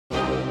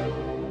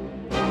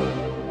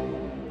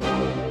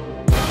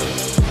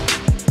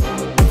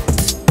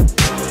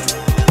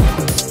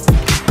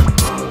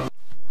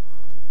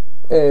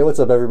Hey, what's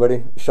up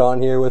everybody?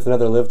 Sean here with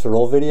another Live to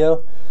Roll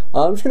video.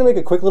 I'm just going to make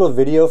a quick little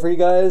video for you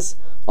guys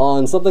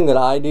on something that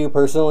I do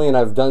personally and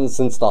I've done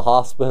since the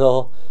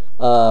hospital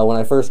when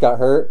I first got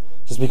hurt.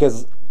 Just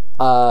because,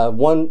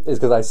 one is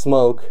because I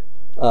smoke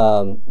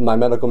my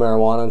medical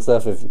marijuana and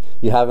stuff. If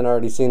you haven't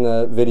already seen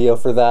the video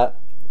for that,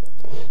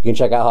 you can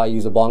check out how I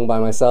use a bong by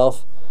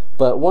myself.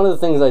 But one of the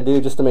things I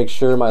do just to make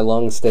sure my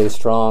lungs stay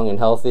strong and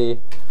healthy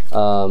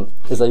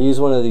is I use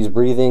one of these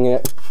breathing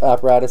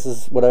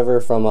apparatuses, whatever,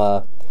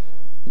 from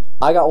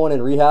I got one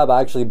in rehab. I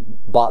actually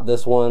bought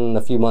this one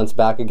a few months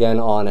back again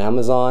on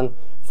Amazon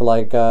for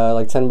like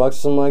 10 bucks or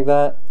something like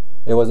that.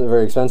 It wasn't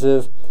very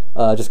expensive,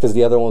 just because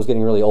the other one was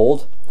getting really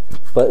old.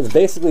 But it's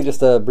basically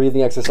just a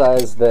breathing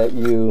exercise that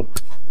you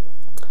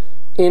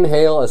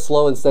inhale as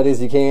slow and steady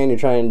as you can. You're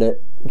trying to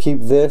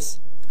keep this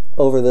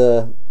over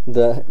the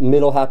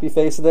middle happy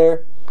face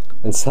there.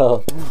 And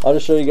so I'll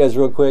just show you guys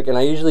real quick. And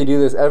I usually do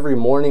this every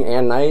morning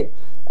and night.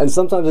 And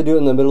sometimes I do it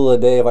in the middle of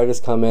the day if I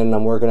just come in and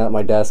I'm working at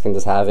my desk and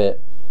just have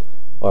it.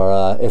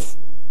 Or if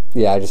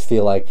I just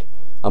feel like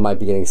I might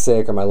be getting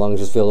sick or my lungs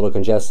just feel a little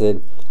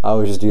congested, I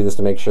always just do this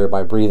to make sure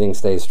my breathing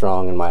stays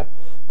strong and my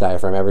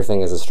diaphragm,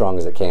 everything is as strong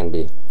as it can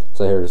be.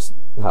 So here's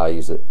how I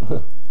use it.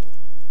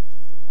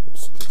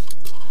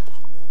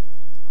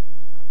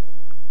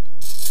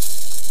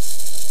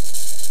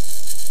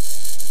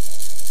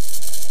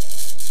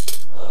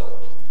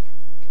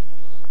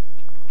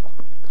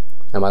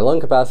 And my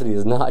lung capacity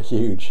is not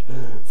huge,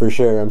 for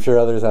sure. I'm sure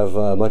others have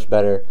much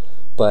better.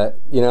 But,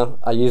 you know,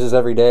 I use this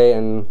every day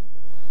and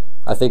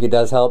I think it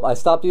does help. I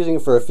stopped using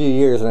it for a few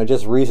years and I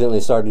just recently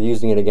started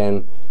using it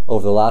again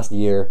over the last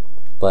year.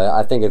 But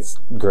I think it's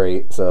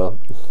great, so.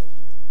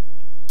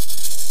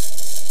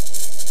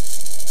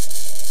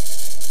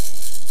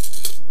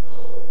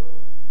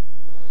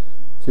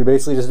 So you're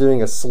basically just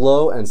doing a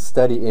slow and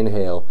steady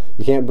inhale.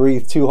 You can't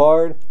breathe too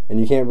hard and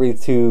you can't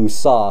breathe too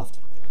soft.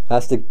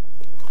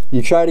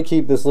 You try to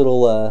keep this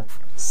little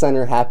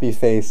center happy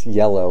face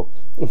yellow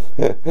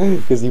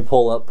because you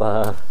pull up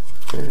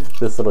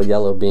this little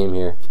yellow beam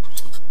here.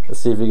 Let's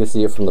see if you can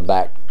see it from the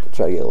back.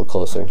 Try to get a little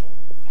closer.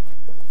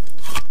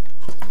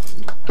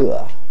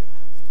 Ugh.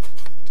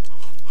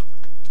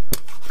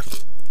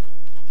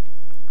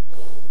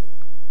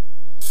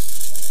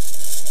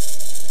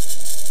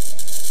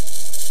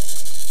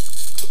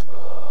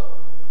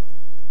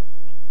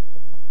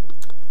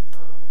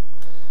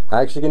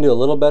 I actually can do a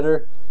little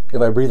better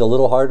if I breathe a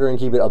little harder and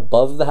keep it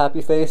above the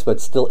happy face but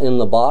still in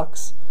the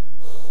box.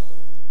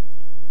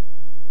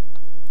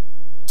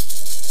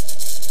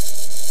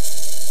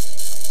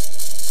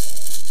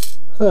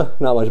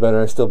 Not much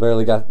better. I still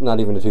barely got, not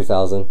even to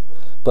 2,000.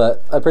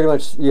 But I pretty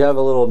much, you have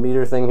a little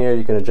meter thing here.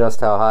 You can adjust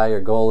how high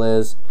your goal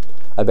is.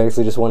 I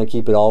basically just want to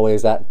keep it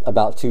always at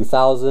about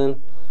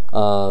 2,000.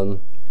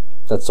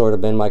 That's sort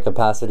of been my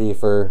capacity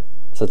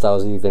since I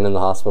was even in the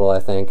hospital, I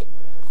think.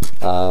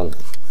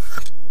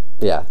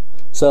 Yeah.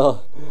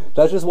 So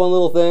that's just one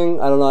little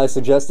thing. I don't know, I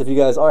suggest if you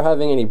guys are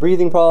having any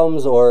breathing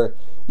problems, or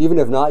even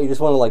if not, you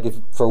just want to, like,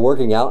 for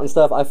working out and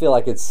stuff, I feel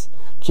like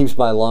keeps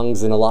my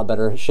lungs in a lot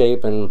better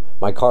shape and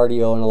my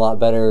cardio in a lot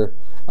better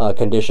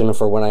condition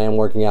for when I am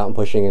working out and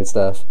pushing and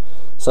stuff.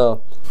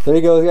 So there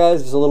you go,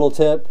 guys, just a little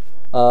tip.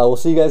 We'll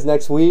see you guys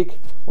next week,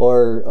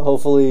 or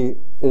hopefully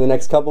in the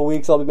next couple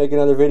weeks I'll be making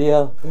another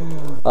video.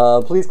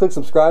 Please click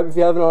subscribe if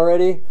you haven't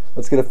already.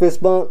 Let's get a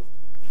fist bump.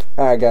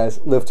 Alright guys,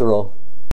 live to roll.